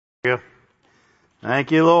you.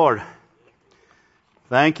 Thank you, Lord.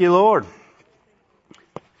 Thank you, Lord.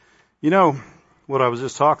 You know, what I was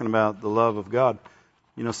just talking about, the love of God.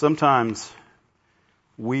 You know, sometimes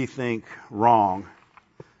we think wrong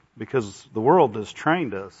because the world has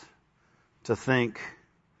trained us to think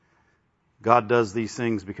God does these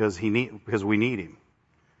things because we need Him.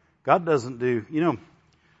 God doesn't do,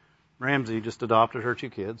 Ramsey just adopted her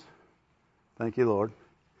 2 kids. Thank you, Lord.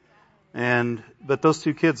 But those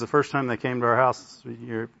 2 kids, the first time they came to our house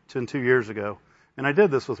 2 years ago, and I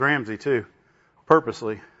did this with Ramsey too,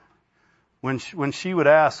 purposely. When she would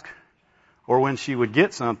ask, or when she would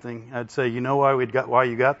get something, I'd say, "You know why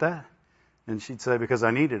you got that?" And she'd say, "Because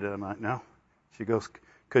I needed it." I'm like, "No." She goes,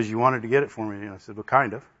 "Because you wanted to get it for me." And I said, "Well,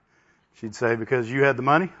 kind of." She'd say, "Because you had the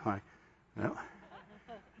money?" I'm like, "No."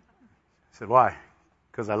 I said, "Why?"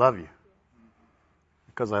 "Because I love you."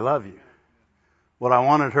 Because I love you. What I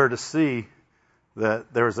wanted her to see,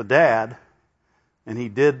 that there was a dad, and he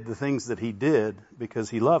did the things that he did because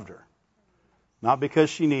he loved her. Not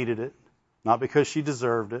because she needed it, not because she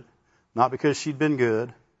deserved it, not because she'd been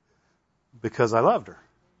good, because I loved her.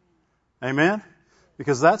 Amen?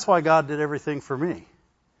 Because that's why God did everything for me.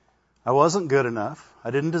 I wasn't good enough.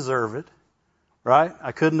 I didn't deserve it. Right?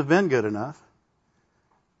 I couldn't have been good enough.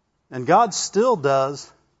 And God still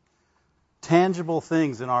does tangible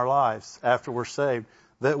things in our lives after we're saved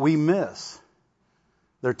that we miss.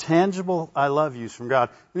 They're tangible I love yous from God.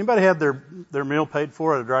 Anybody had their meal paid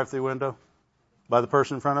for at a drive-through window by the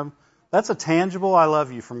person in front of them? That's a tangible I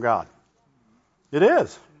love you from God. It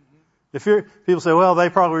is. People say, "Well, they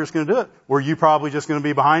probably were just going to do it." Were you probably just going to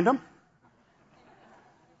be behind them?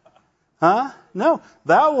 Huh? No.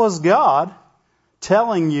 That was God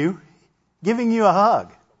telling you, giving you a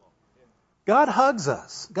hug. God hugs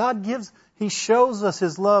us. He shows us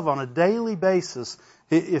His love on a daily basis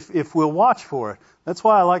if we'll watch for it. That's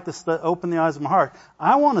why I like to open the eyes of my heart.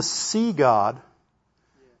 I want to see God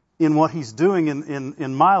in what He's doing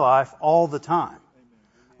in my life all the time.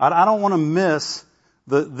 I don't want to miss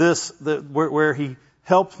where He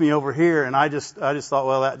helped me over here, and I just thought,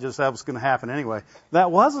 well, that was going to happen anyway. That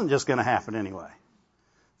wasn't just going to happen anyway.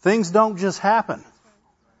 Things don't just happen.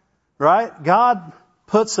 Right? God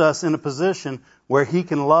puts us in a position where He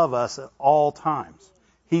can love us at all times.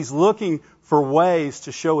 He's looking for ways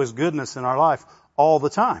to show His goodness in our life all the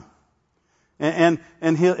time. And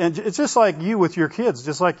it's just like you with your kids,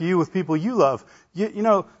 just like you with people you love.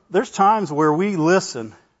 There's times where we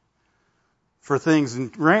listen for things,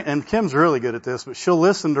 and Kim's really good at this, but she'll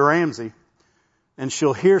listen to Ramsey, and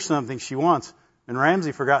she'll hear something she wants, and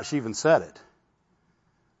Ramsey forgot she even said it.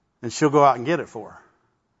 And she'll go out and get it for her.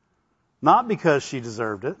 Not because she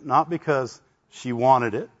deserved it, not because she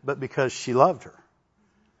wanted it, but because she loved her.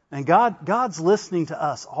 And God's listening to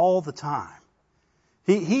us all the time.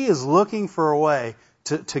 He is looking for a way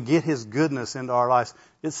to get His goodness into our lives.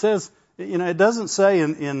 It says, it doesn't say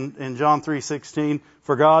in John 3:16,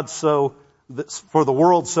 for the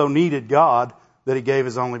world so needed God that He gave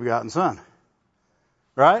His only begotten Son.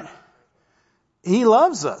 Right? He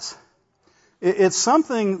loves us. It's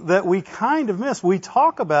something that we kind of miss. We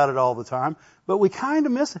talk about it all the time, but we kind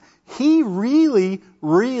of miss it. He really,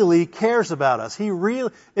 really cares about us.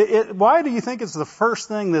 Why do you think it's the first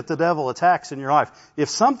thing that the devil attacks in your life? If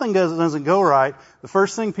something doesn't go right, the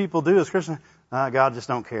first thing people do as Christians, God just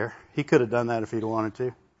don't care. He could have done that if He'd wanted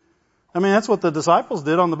to. I mean, that's what the disciples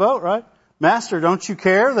did on the boat, right? "Master, don't you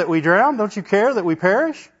care that we drown? Don't you care that we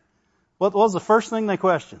perish?" What was the first thing they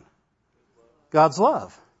questioned? God's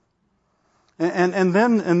love. And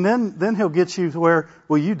then He'll get you to where,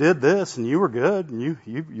 well, you did this and you were good and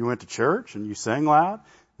you went to church and you sang loud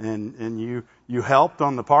and you helped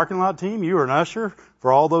on the parking lot team. You were an usher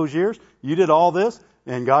for all those years. You did all this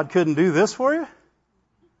and God couldn't do this for you?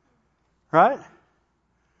 Right?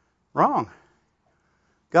 Wrong.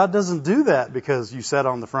 God doesn't do that because you sat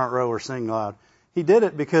on the front row or sang loud. He did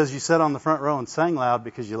it because you sat on the front row and sang loud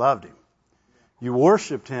because you loved Him. You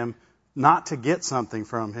worshiped Him not to get something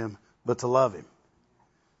from Him, but to love Him.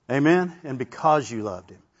 Amen? And because you loved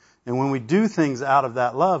Him. And when we do things out of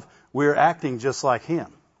that love, we're acting just like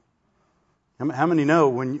Him. How many know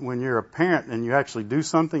when you're a parent and you actually do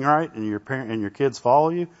something right and your kids follow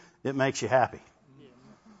you, it makes you happy.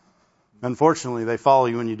 Unfortunately, they follow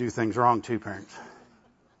you when you do things wrong too, parents.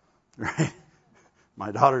 Right?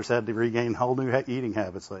 My daughter's had to regain whole new eating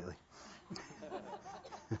habits lately.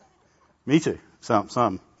 Me too.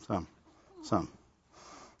 Some.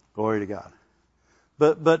 Glory to God.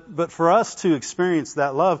 But for us to experience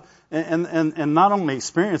that love and not only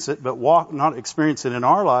experience it, but not experience it in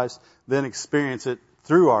our lives, then experience it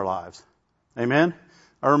through our lives. Amen?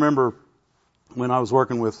 I remember when I was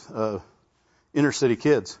working with inner city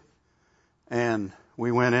kids, and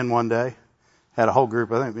we went in one day, had a whole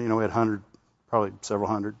group. I think we had 100, probably several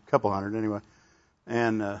hundred, couple hundred anyway.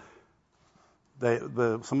 And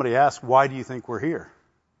somebody asked, "Why do you think we're here?"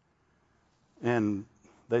 And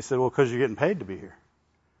they said, "Well, because you're getting paid to be here."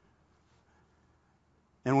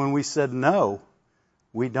 And when we said no,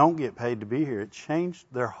 we don't get paid to be here, it changed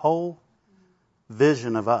their whole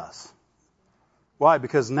vision of us. Why?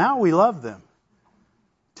 Because now we love them.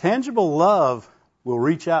 Tangible love will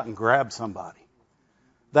reach out and grab somebody.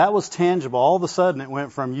 That was tangible. All of a sudden it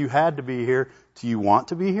went from you had to be here to you want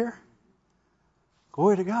to be here.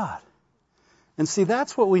 Glory to God. And see,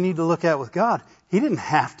 that's what we need to look at with God. He didn't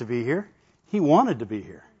have to be here. He wanted to be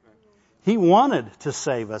here. He wanted to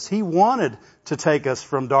save us. He wanted to take us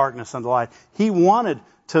from darkness unto light. He wanted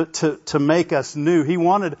to make us new. He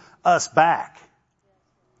wanted us back.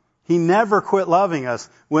 He never quit loving us.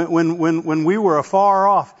 When we were afar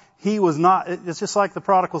off, He was not, it's just like the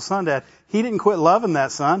prodigal son dad. He didn't quit loving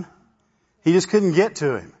that son. He just couldn't get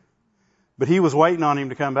to him. But He was waiting on him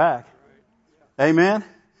to come back. Amen?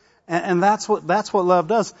 And that's what love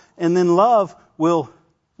does. And then love will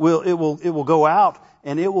go out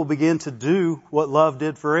and it will begin to do what love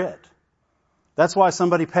did for it. That's why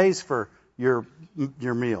somebody pays for your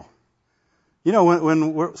meal.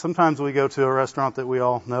 Sometimes we go to a restaurant that we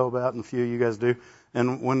all know about, and a few of you guys do,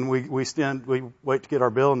 and when we wait to get our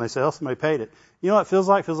bill, and they say, "Oh, somebody paid it." You know what it feels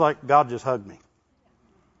like? It feels like God just hugged me.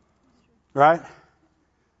 Right?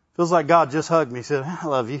 Feels like God just hugged me. He said, "I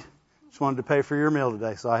love you. Just wanted to pay for your meal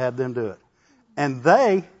today," so I had them do it. And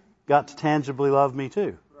they got to tangibly love me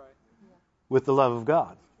too. With the love of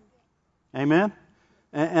God. Amen?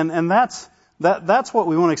 And that's what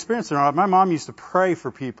we want to experience in our life. My mom used to pray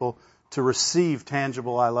for people to receive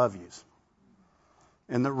tangible I love yous.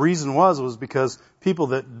 And the reason was because people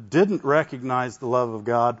that didn't recognize the love of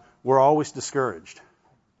God were always discouraged.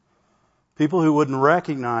 People who wouldn't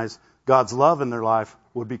recognize God's love in their life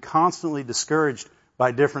would be constantly discouraged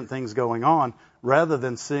by different things going on rather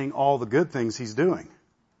than seeing all the good things He's doing.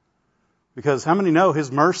 Because how many know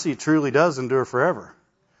His mercy truly does endure forever?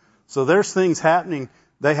 So there's things happening,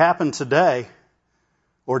 they happen today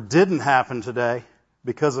or didn't happen today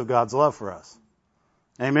because of God's love for us.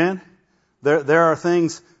 Amen? There are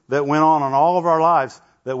things that went on in all of our lives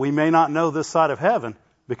that we may not know this side of heaven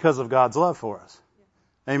because of God's love for us.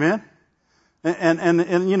 Amen?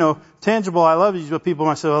 And tangible I love you, but people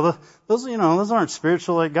might say, "Well, those aren't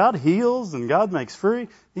spiritual. Like God heals and God makes free."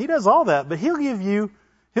 He does all that, but He'll give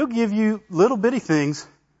you little bitty things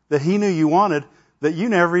that He knew you wanted that you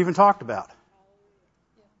never even talked about.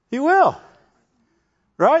 He will.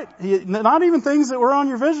 Right? Not even things that were on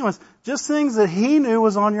your vision list. Just things that He knew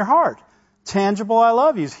was on your heart. Tangible I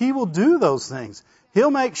love yous. He will do those things.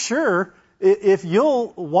 He'll make sure, if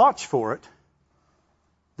you'll watch for it,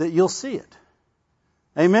 that you'll see it.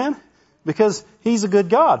 Amen? Because He's a good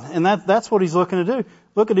God. And that's what He's looking to do.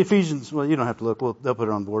 Look at Ephesians. Well, you don't have to look. They'll put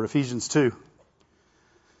it on board. Ephesians 2.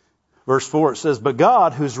 Verse 4, it says, "But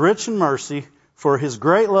God, who's rich in mercy, for His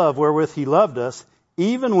great love wherewith He loved us,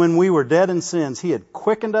 even when we were dead in sins, He had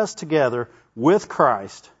quickened us together with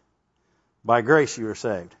Christ. By grace you are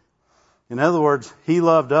saved." In other words, He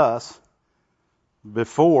loved us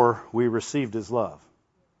before we received His love.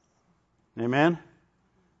 Amen?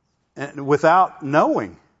 And without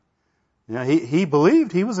knowing. He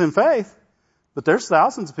believed, he was in faith, but there's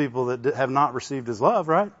thousands of people that have not received His love,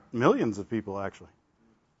 right? Millions of people, actually.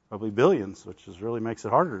 Probably billions, which really makes it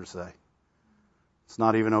harder to say. It's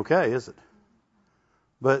not even okay, is it?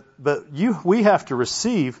 But we have to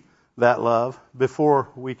receive that love before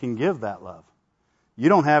we can give that love. You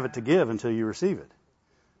don't have it to give until you receive it.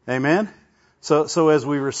 Amen? So as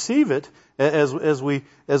we receive it, as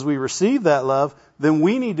we receive that love, then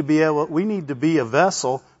we need to be a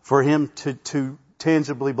vessel for Him to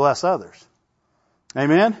tangibly bless others.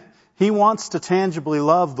 Amen? He wants to tangibly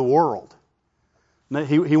love the world.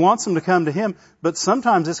 He wants them to come to Him, but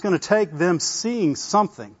sometimes it's going to take them seeing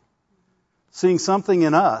something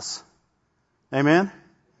in us. Amen?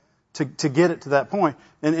 To get it to that point.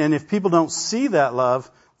 And if people don't see that love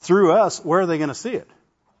through us, where are they going to see it?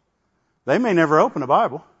 They may never open a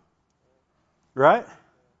Bible. Right?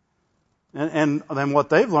 And then what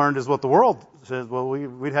they've learned is what the world says, well,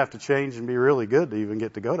 we'd have to change and be really good to even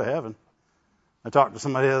get to go to heaven. I talked to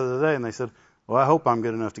somebody the other day and they said, "Well, I hope I'm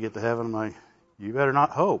good enough to get to heaven." I'm like, "You better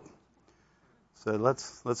not hope." I said,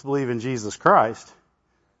 let's believe in Jesus Christ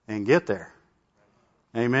and get there.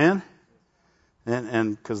 Amen?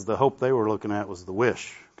 And because the hope they were looking at was the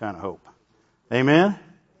wish kind of hope. Amen?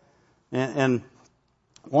 And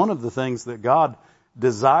one of the things that God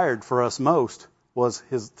desired for us most was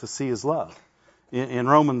to see His love. In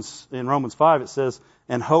Romans 5 it says,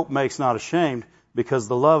 "And hope makes not ashamed, because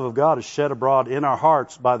the love of God is shed abroad in our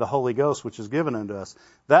hearts by the Holy Ghost, which is given unto us."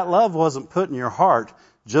 That love wasn't put in your heart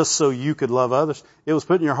just so you could love others. It was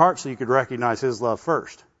put in your heart so you could recognize His love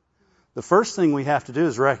first. The first thing we have to do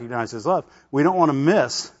is recognize His love. We don't want to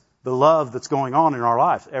miss the love that's going on in our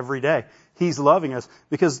life every day. He's loving us,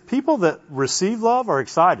 because people that receive love are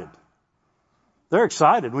excited. They're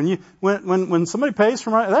excited. When somebody pays for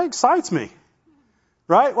my, that excites me.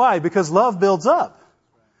 Right? Why? Because love builds up.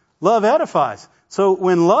 Love edifies. So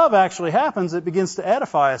when love actually happens, it begins to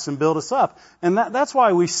edify us and build us up. And that's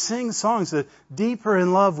why we sing songs that deeper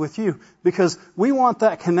in love with you, because we want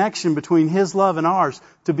that connection between His love and ours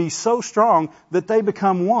to be so strong that they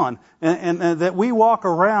become one. And that we walk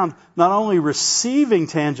around not only receiving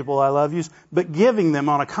tangible I love yous, but giving them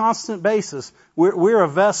on a constant basis. We're a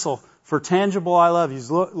vessel for tangible I love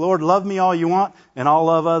yous. Lord, love me all you want, and I'll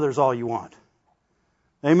love others all you want.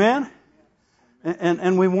 Amen?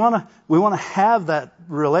 And we want to have that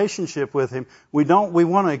relationship with Him. We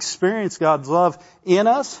want to experience God's love in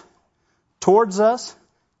us, towards us,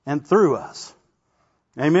 and through us.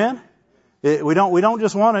 Amen? We don't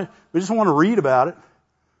just want to, we just want to read about it.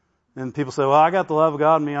 And people say, well, I got the love of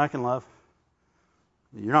God in me, I can love.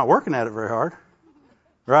 You're not working at it very hard.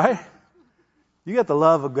 Right? You got the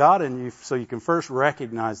love of God in you, so you can first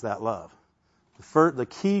recognize that love. The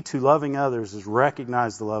key to loving others is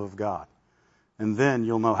recognize the love of God. And then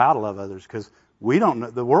you'll know how to love others, because we don't know,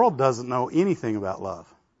 the world doesn't know anything about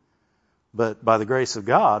love. But by the grace of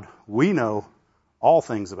God, we know all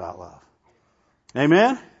things about love.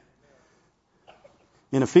 Amen?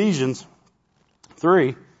 In Ephesians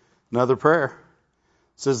 3, another prayer,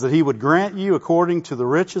 says that He would grant you, according to the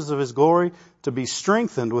riches of His glory, to be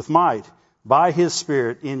strengthened with might by His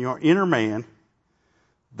Spirit in your inner man,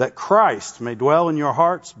 that Christ may dwell in your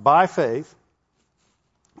hearts by faith,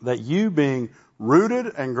 that you, being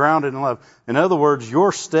rooted and grounded in love. In other words,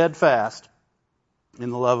 you're steadfast in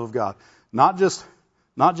the love of God. Not just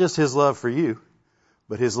His love for you,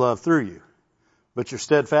 but His love through you. But you're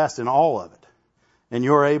steadfast in all of it. And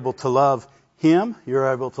you're able to love Him,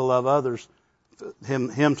 you're able to love others,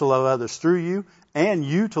 Him to love others through you, and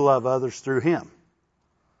you to love others through Him.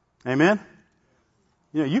 Amen?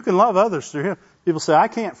 You know, you can love others through Him. People say, I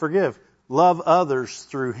can't forgive. Love others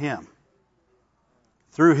through Him.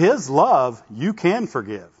 Through His love, you can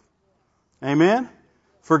forgive. Amen?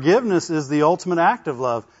 Forgiveness is the ultimate act of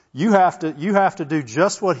love. You have to do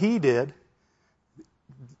just what He did.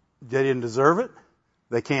 They didn't deserve it.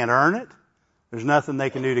 They can't earn it. There's nothing they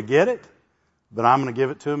can do to get it. But I'm going to give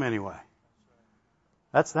it to them anyway.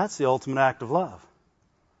 That's the ultimate act of love.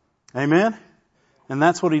 Amen? And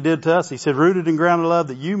that's what He did to us. He said, rooted and grounded in love,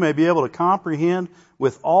 that you may be able to comprehend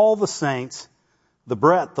with all the saints the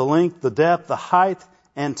breadth, the length, the depth, the height,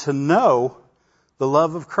 and to know the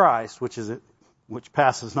love of Christ, which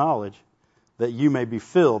passes knowledge, that you may be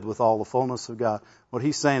filled with all the fullness of God. What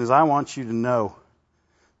He's saying is, I want you to know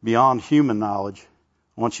beyond human knowledge.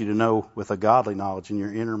 I want you to know with a godly knowledge in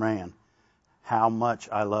your inner man how much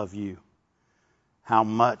I love you, how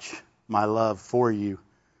much my love for you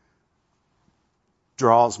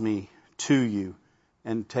draws me to you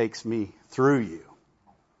and takes me through you.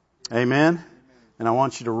 Amen? And I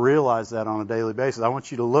want you to realize that on a daily basis. I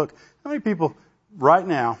want you to look. How many people right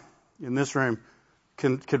now in this room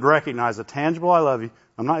could recognize a tangible I love you?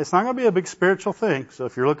 It's not going to be a big spiritual thing. So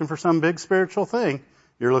if you're looking for some big spiritual thing,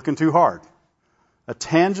 you're looking too hard. A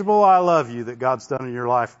tangible I love you that God's done in your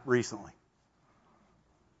life recently.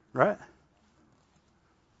 Right?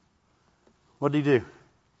 What did He do?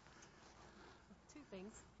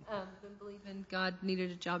 Been believing God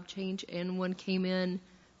needed a job change, and one came in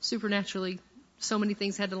supernaturally. So many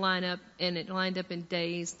things had to line up, and it lined up in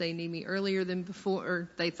days. They need me earlier than before, or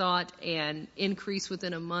they thought, and increase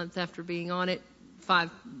within a month after being on it.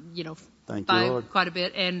 Thank you, Lord. Quite a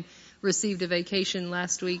bit, and received a vacation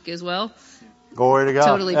last week as well. Glory to God.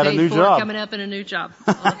 Totally at paid a new for, job. coming up in a new job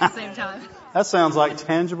all at the same time. That sounds like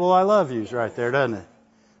tangible I love yous right there, doesn't it?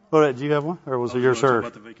 What, do you have one? Or was it yours, hers?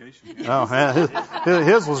 About the vacation. Oh, man.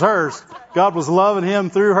 His was hers. God was loving him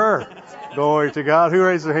through her. Glory to God. Who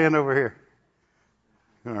raised their hand over here?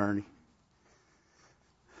 Ernie.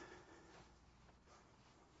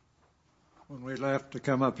 When we left to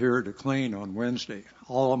come up here to clean on Wednesday,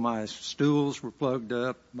 all of my stools were plugged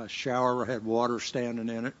up. My shower had water standing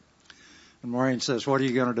in it. And Maureen says, what are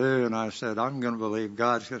you going to do? And I said, I'm going to believe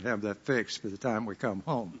God's going to have that fixed by the time we come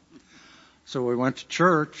home. So we went to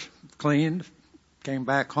church, cleaned, came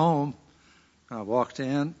back home. I walked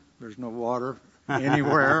in. There's no water.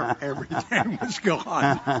 anywhere. Everything was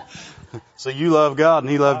gone. So you love God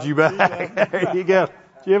and He loved you back. There you go. Do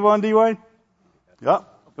you have one, D-Wayne? Yep.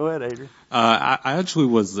 Go ahead, Adrian. I actually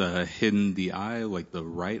was hit in the eye, like the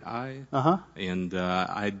right eye. Uh-huh. And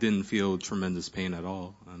I didn't feel tremendous pain at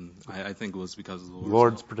all. And I think it was because of the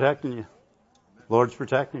Lord's protecting you. Lord's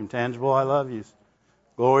protecting you. Tangible I love yous.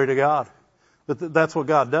 Glory to God. But that's what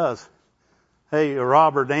God does. Hey,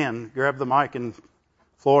 Rob or Dan, grab the mic in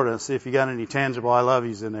Florida and see if you got any tangible I love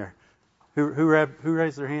yous in there. Who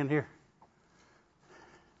raised their hand here?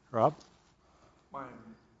 Rob? My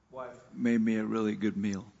wife made me a really good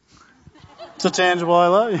meal. It's a tangible I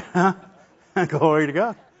love you. Huh? Glory to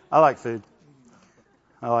God. I like food.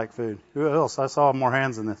 I like food. Who else? I saw more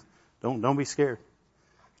hands in this. Don't be scared.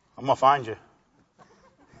 I'm gonna find you.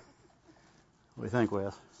 What do you think,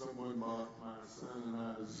 Wes? Someone bought my son and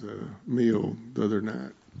I's meal the other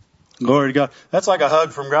night. Glory to God. That's like a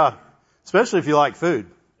hug from God, especially if you like food.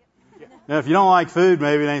 Now, if you don't like food,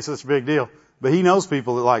 maybe it ain't such a big deal. But He knows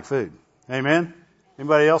people that like food. Amen?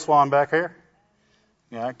 Anybody else while I'm back here?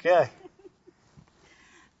 Yeah, okay.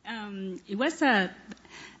 It was a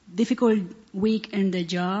difficult week in the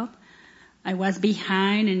job. I was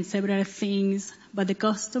behind in several things, but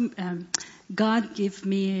God gave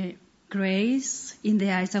me grace in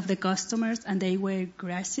the eyes of the customers, and they were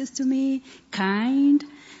gracious to me, kind,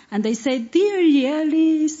 and they said, "Dear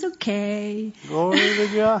Yeli, it's okay." Glory to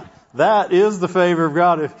God. That is the favor of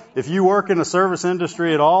God. If you work in the service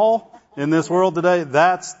industry at all in this world today,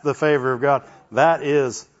 that's the favor of God. That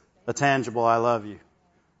is a tangible I love you.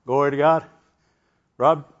 Glory to God.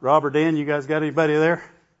 Rob or Dan, you guys got anybody there?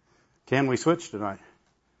 Can we switch tonight?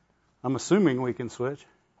 I'm assuming we can switch.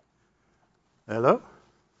 Hello?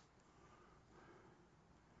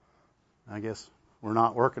 I guess we're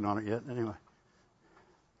not working on it yet. Anyway.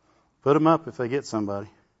 Put them up if they get somebody.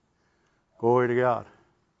 Glory to God.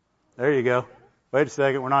 There you go. Wait a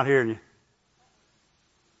second. We're not hearing you.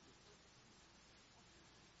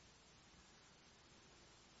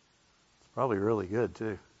 It's probably really good,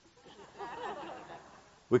 too.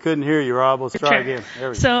 We couldn't hear you, Rob. Let's try again.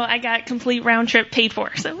 There we go. So I got complete round trip paid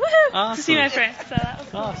for. So woohoo! Awesome. To see my friends. So that was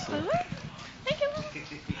cool. Awesome. So, thank you.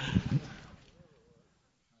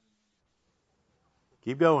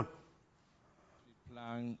 Keep going.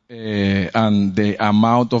 And the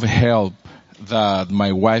amount of help that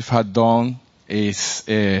my wife had done is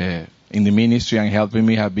in the ministry and helping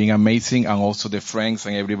me have been amazing, and also the friends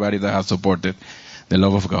and everybody that has supported the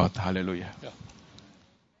love of God. Hallelujah. Yeah.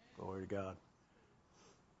 Glory to God.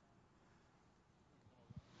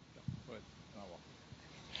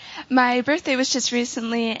 My birthday was just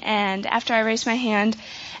recently, and after I raised my hand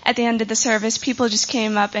at the end of the service, people just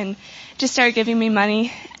came up and just started giving me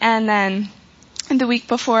money. And then the week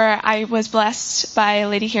before, I was blessed by a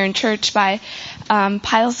lady here in church by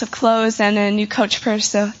piles of clothes and a new Coach purse.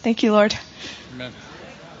 So thank you, Lord. Amen.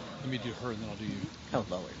 Let me do her, and then I'll do you. Oh,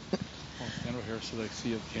 Lord. Stand over here so they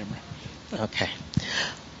see the camera. Okay.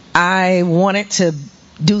 I wanted to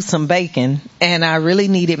do some baking, and I really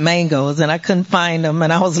needed mangoes, and I couldn't find them,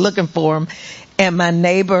 and I was looking for them, and my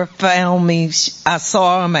neighbor found me. I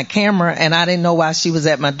saw her on my camera, and I didn't know why she was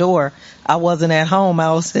at my door. I wasn't at home.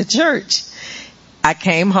 I was at church. I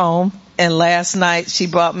came home, and last night she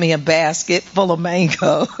brought me a basket full of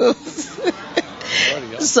mangoes.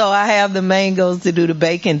 So I have the mangoes to do the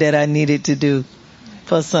baking that I needed to do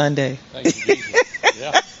for Sunday. Thank you, Jesus.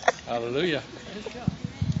 Yeah. Hallelujah.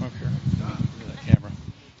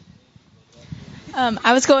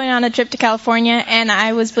 I was going on a trip to California, and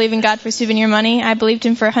I was believing God for souvenir money. I believed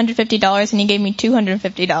Him for $150, and He gave me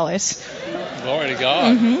 $250. Glory to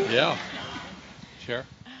God. Mm-hmm. Yeah. Sure.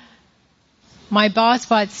 My boss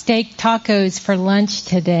bought steak tacos for lunch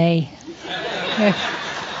today.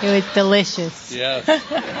 It was delicious. Yes.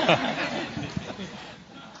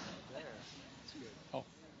 Oh,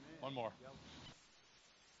 one more.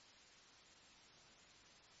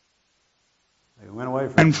 Went away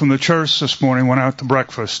and from the church this morning went out to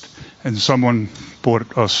breakfast, and someone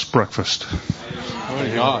bought us breakfast. Glory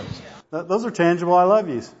to God. Those are tangible I love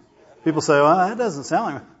yous. People say, well, that doesn't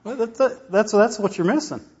sound like much. Well, that's what you're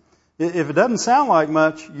missing. If it doesn't sound like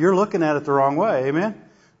much, you're looking at it the wrong way. Amen?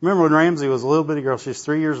 Remember when Ramsey was a little bitty girl, she's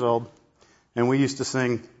 3 years old, and we used to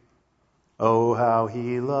sing, "Oh, how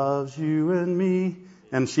He loves you and me."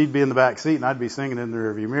 And she'd be in the back seat, and I'd be singing in the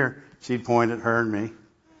rearview mirror. She'd point at her and me.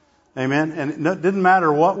 Amen? And it didn't matter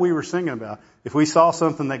what we were singing about. If we saw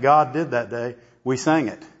something that God did that day, we sang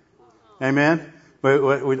it. Amen?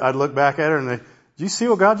 I'd look back at her and did you see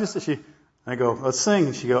what God just did? I'd go, let's sing.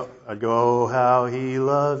 And I'd go, oh, how He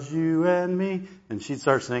loves you and me. And she'd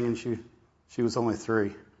start singing. She was only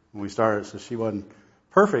 3. when we started. So she wasn't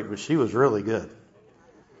perfect, but she was really good.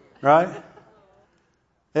 Right?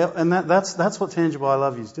 And that's what tangible I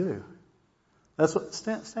love yous do. That's what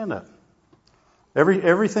stand up.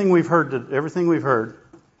 Everything we've heard,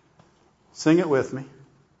 sing it with me.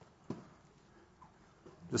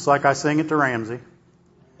 Just like I sing it to Ramsey.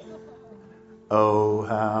 Oh,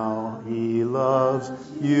 how he loves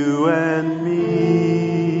you and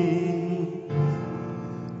me.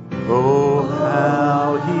 Oh,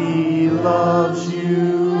 how he loves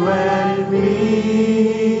you and me.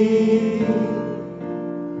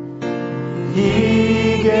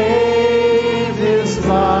 He gave his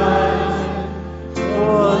life.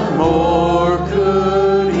 What more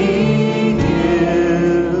could he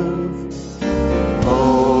give?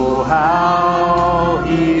 Oh, how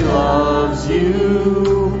he loves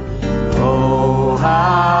you. Oh,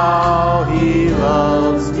 how he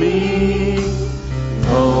loves me.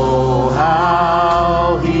 Oh,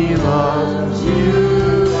 how he loves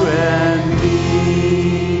you and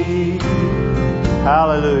me.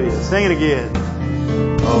 Hallelujah. Sing it again.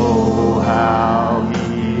 Oh, how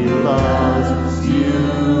he loves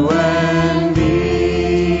you and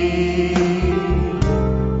me.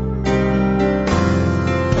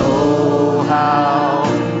 Oh, how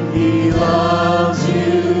he loves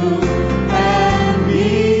you and me.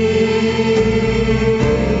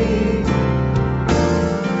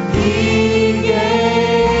 He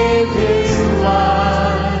gave his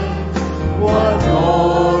life. What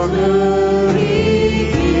more could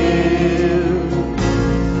he give?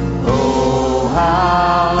 Oh,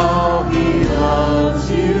 how he loves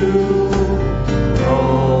you.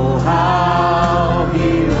 Oh, how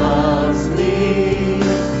he loves me.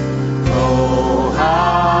 Oh,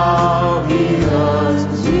 how he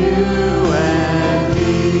loves you and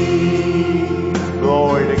me.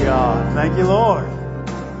 Glory to God. Thank you, Lord.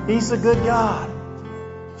 He's a good God.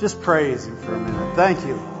 Just praise Him for a minute. Thank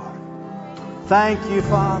you, Lord. Thank you,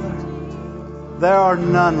 Father. There are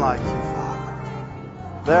none like you, Father.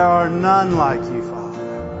 There are none like you, Father.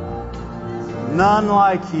 None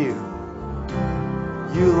like you.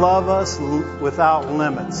 You love us without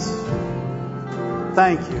limits.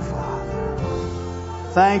 Thank you, Father.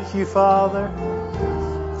 Thank you, Father.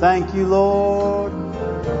 Thank you, Lord.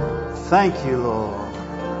 Thank you, Lord.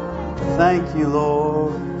 Thank you,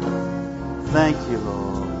 Lord. Thank you,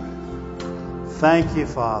 Lord. Thank you,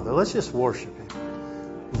 Father. Let's just worship Him.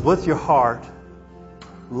 With your heart,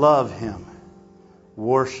 love Him.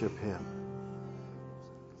 Worship Him.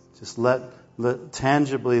 Just let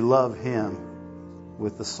tangibly love Him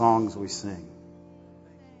with the songs we sing.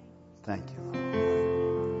 Thank you, Lord.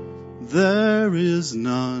 There is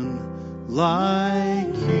none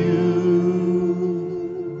like you.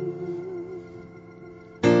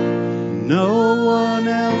 No one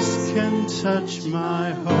else can touch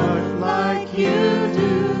my heart like you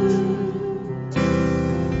do.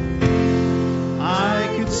 I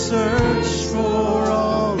could search for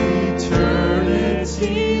all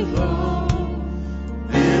eternity long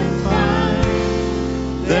and find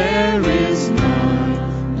there is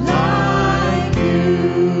none like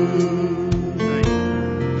you.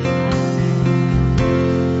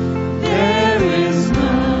 There is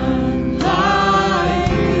none like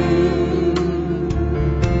you.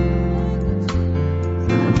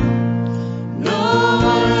 No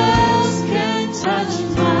one else can touch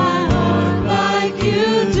my heart like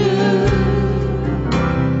you do.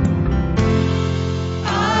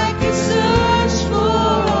 I could search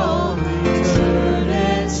for all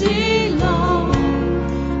eternity long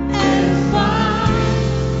and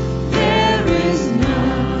find there is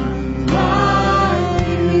none like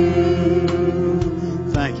you.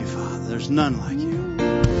 Thank you, Father. There's none like you.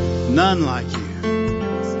 None like you.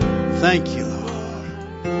 Thank you, Lord.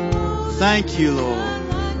 Thank you, Lord.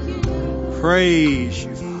 Praise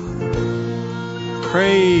you, Father.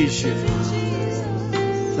 Praise you,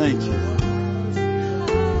 Father. Thank you, Lord.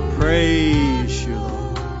 Praise you,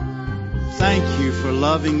 Lord. Thank you for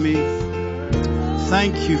loving me.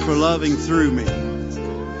 Thank you for loving through me.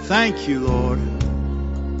 Thank you, Lord.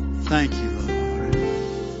 Thank you, Lord.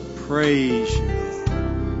 Praise you,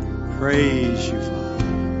 Lord. Praise you,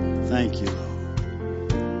 Father. Thank you, Lord.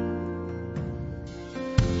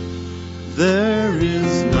 There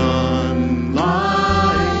is none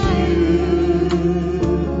like you.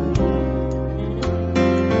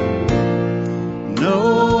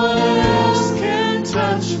 No one else can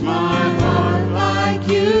touch my heart like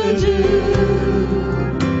you do.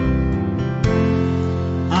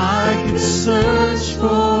 I could search for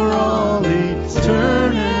all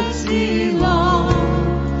eternity long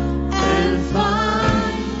and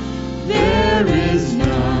find there is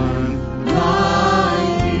none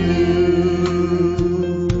like you.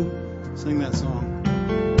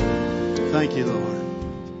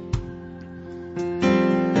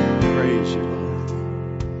 Praise you, Lord.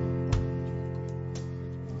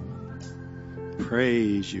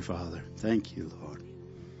 Praise you, Father. Thank you, Lord.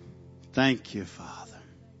 Thank you, Father.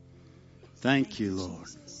 Thank you, Lord.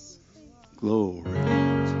 Glory.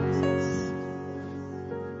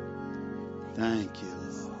 Thank you,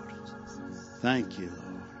 Lord. Thank you, Lord.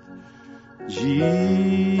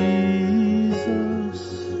 Jesus.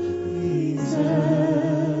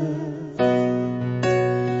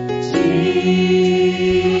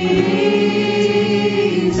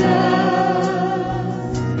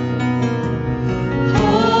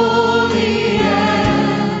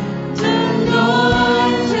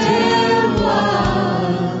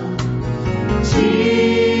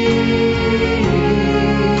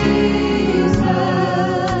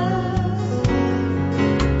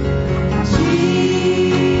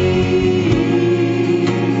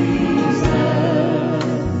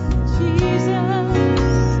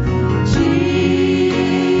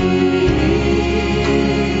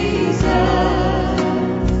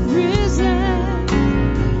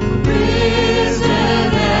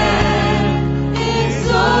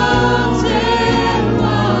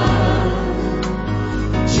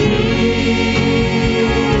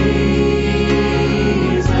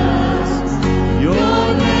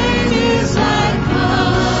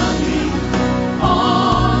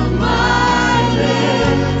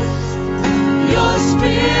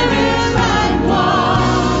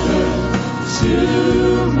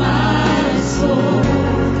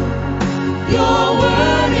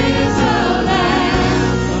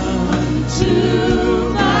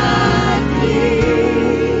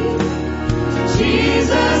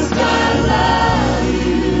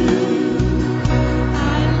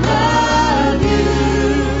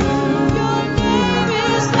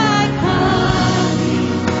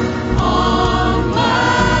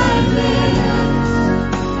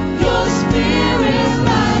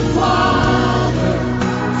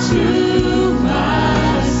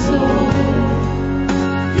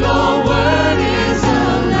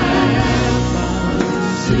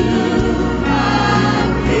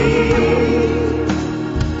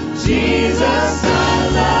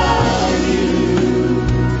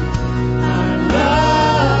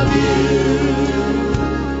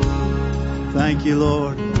 Thank you,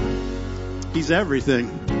 Lord. He's everything.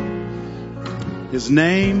 His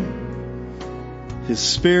name, His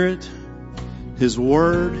Spirit, His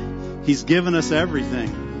Word. He's given us everything.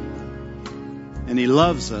 And He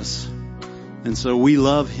loves us. And so we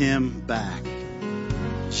love Him back.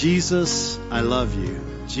 Jesus, I love you.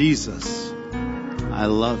 Jesus, I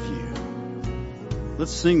love you.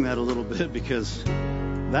 Let's sing that a little bit, because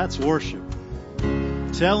that's worship.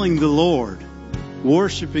 Telling the Lord,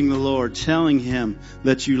 worshiping the Lord, telling Him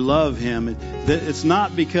that you love Him. It's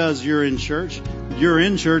not because you're in church. You're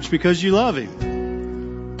in church because you love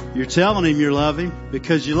Him. You're telling Him you love Him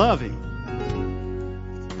because you love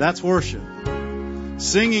Him. That's worship.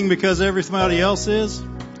 Singing because everybody else is,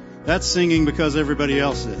 that's singing because everybody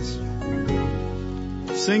else is.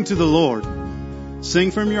 Sing to the Lord.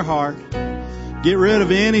 Sing from your heart. Get rid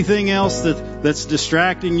of anything else that's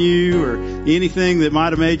distracting you, or anything that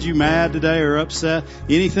might have made you mad today or upset.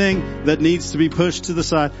 Anything that needs to be pushed to the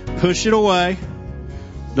side. Push it away.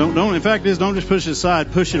 Don't just push it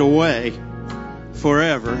aside. Push it away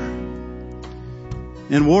forever.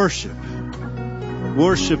 And worship.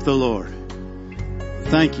 Worship the Lord.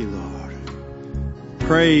 Thank you, Lord.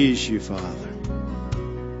 Praise you, Father.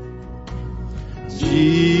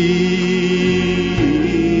 Jesus.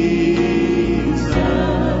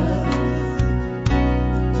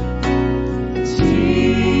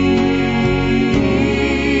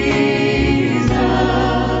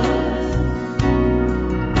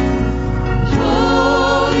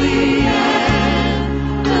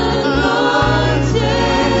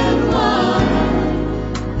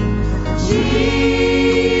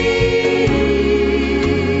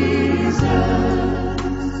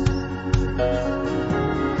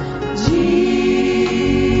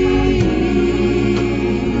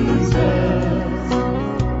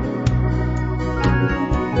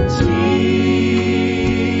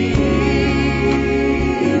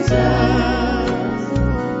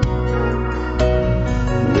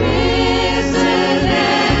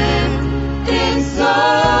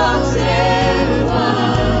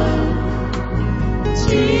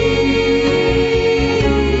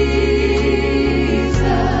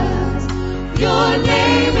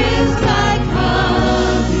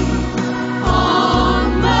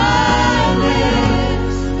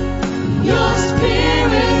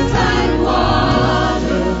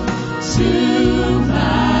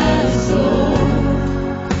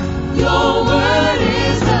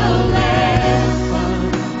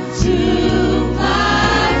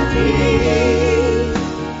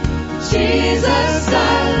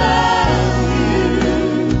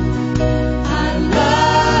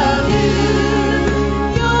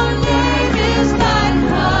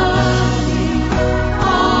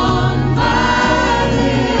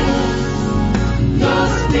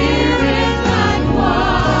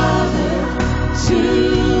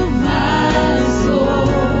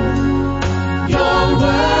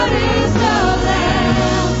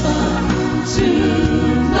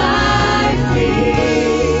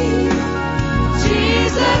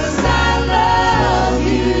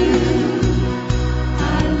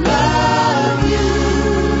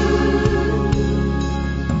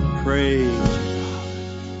 Praise you,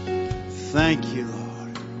 Father. Thank you,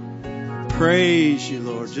 Lord. Praise you,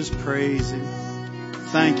 Lord. Just praise Him.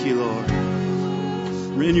 Thank you, Lord.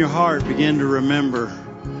 In your heart, begin to remember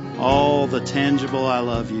all the tangible I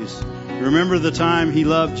love yous. Remember the time He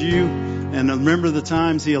loved you, and remember the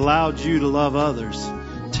times He allowed you to love others.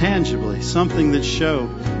 Tangibly, something that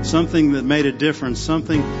showed, something that made a difference,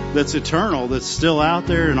 something that's eternal, that's still out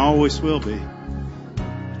there and always will be.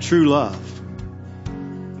 True love.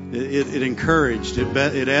 It encouraged,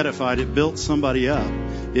 it edified, it built somebody up.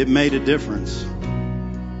 It made a difference.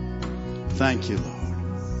 Thank you, Lord.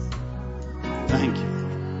 Thank you.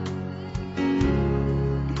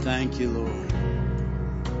 Thank you, Lord.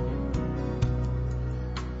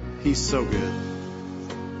 He's so good.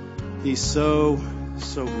 He's so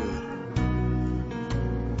good.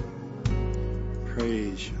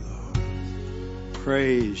 Praise you, Lord.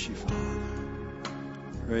 Praise you, Father.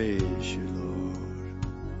 Praise you, Lord.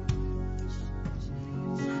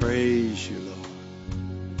 Praise you, Lord.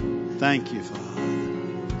 Thank you, Father.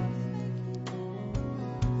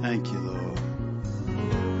 Thank you, Lord.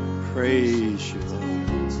 Praise you, Lord.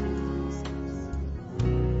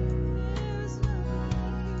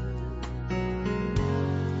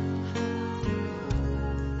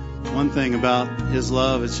 One thing about His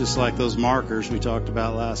love, it's just like those markers we talked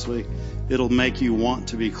about last week. It'll make you want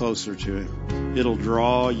to be closer to Him. It'll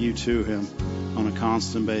draw you to Him on a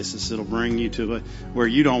constant basis. It'll bring you to where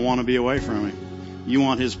you don't want to be away from Him. You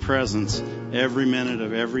want His presence every minute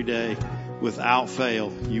of every day. Without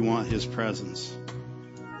fail, you want His presence.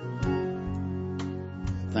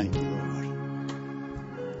 Thank you, Lord.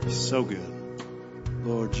 You're so good.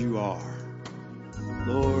 Lord, you are.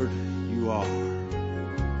 Lord, you are.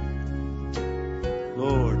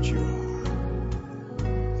 Lord, you are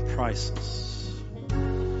priceless.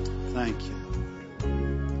 Thank you,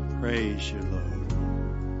 Lord. Praise you, Lord.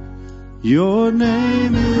 Your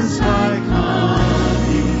name is like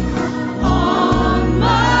honey on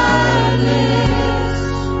my lips.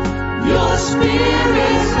 Your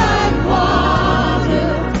spirit's like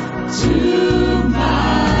water to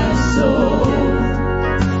my soul.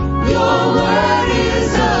 Your word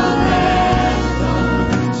is a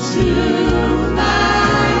anthem to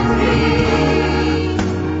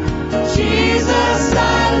Jesus, I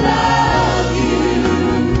love you.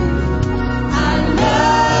 I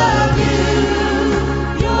love you.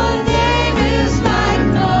 Your name is like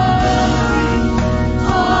honey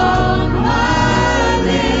on my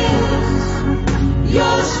lips.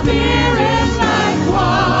 Your spirit's like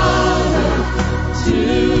water to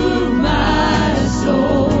my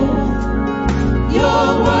soul. Your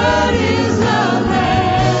word is a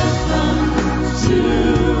anthem to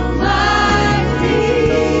my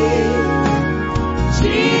feet.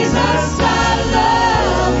 Jesus, I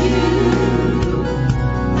love you.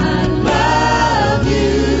 I love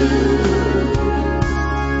you.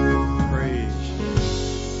 Praise you.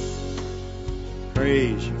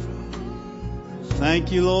 Praise you, Father.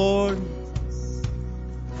 Thank you, Lord.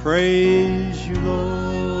 Praise you,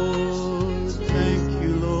 Lord. Thank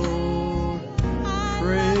you, Lord.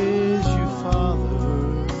 Praise you,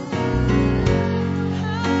 Father.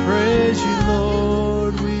 Praise you,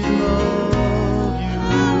 Lord. We love you.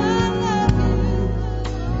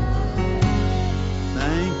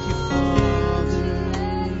 Thank you, Father.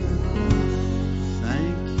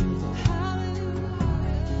 Thank you, Lord.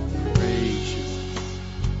 Praise you.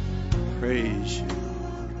 Praise you,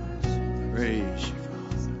 Lord. Praise you,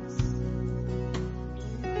 Father.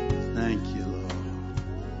 Thank you, Lord.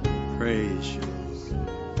 Praise you,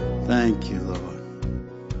 Lord. Thank you, Lord.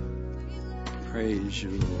 Praise you,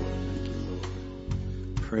 Lord. Thank you, Lord.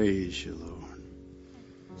 Praise you, Lord.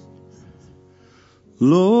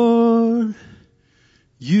 Lord,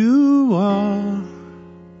 you are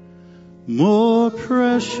more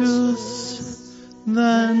precious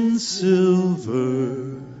than silver.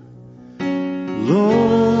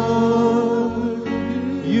 Lord,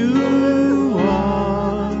 you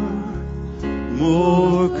are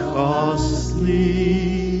more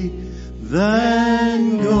costly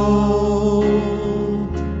than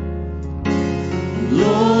gold.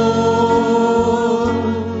 Lord,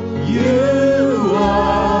 you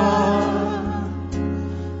are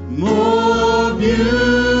more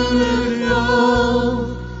beautiful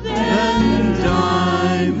than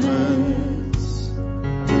diamonds,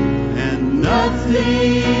 and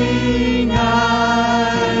nothing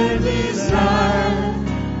I desire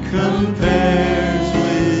compares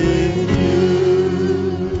with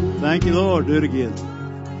you. Thank you, Lord. Do it again.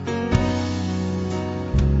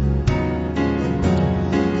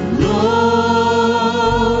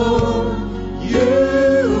 Lord,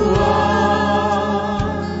 you are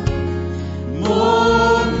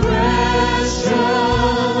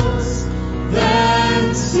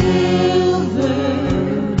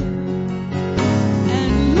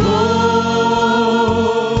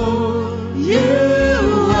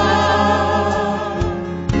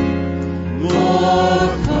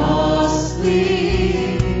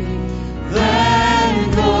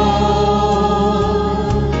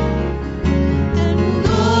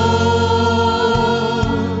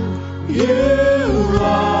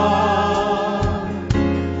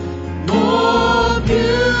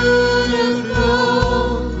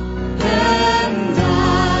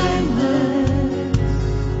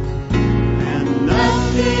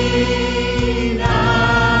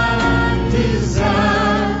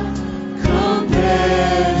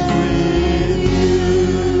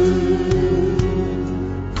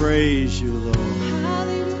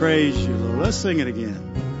Let's sing it again.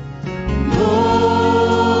 Lord,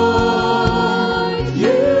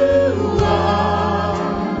 you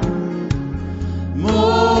are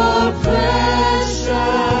more precious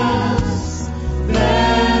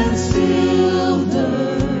than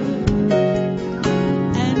silver,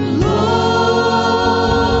 and Lord,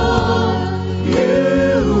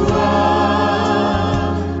 you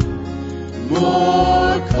are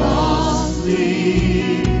more costly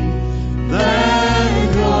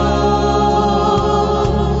than gold,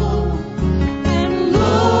 and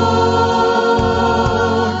Lord,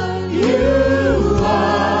 you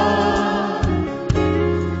are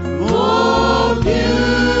more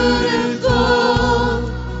beautiful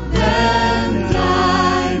than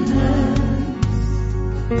diamonds,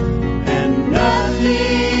 and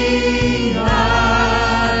nothing I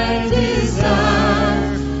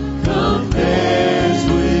desire compares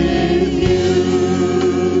with you.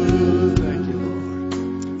 Thank you,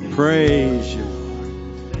 Lord. Praise you, Lord.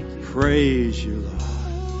 Praise you, Lord.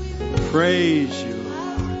 Praise you,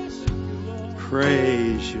 Lord.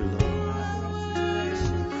 Praise you, Lord.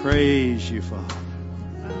 Praise you, Father.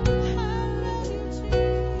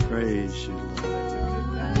 Praise you, Lord.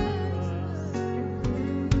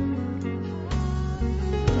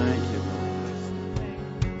 Thank you, Lord.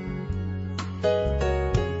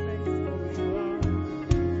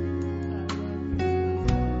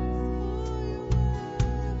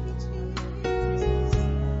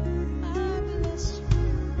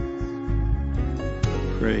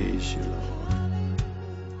 Praise you, Lord.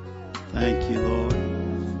 Thank you, Lord.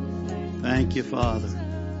 Thank you, Father.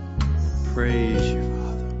 Praise you,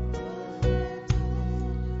 Father.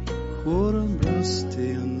 Quorum brasti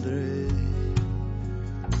Andre,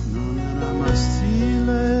 non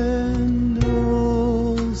amasile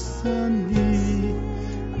sani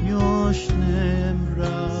yoshnem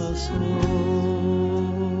raso.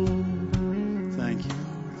 Thank you,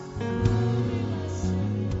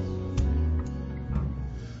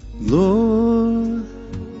 Lord.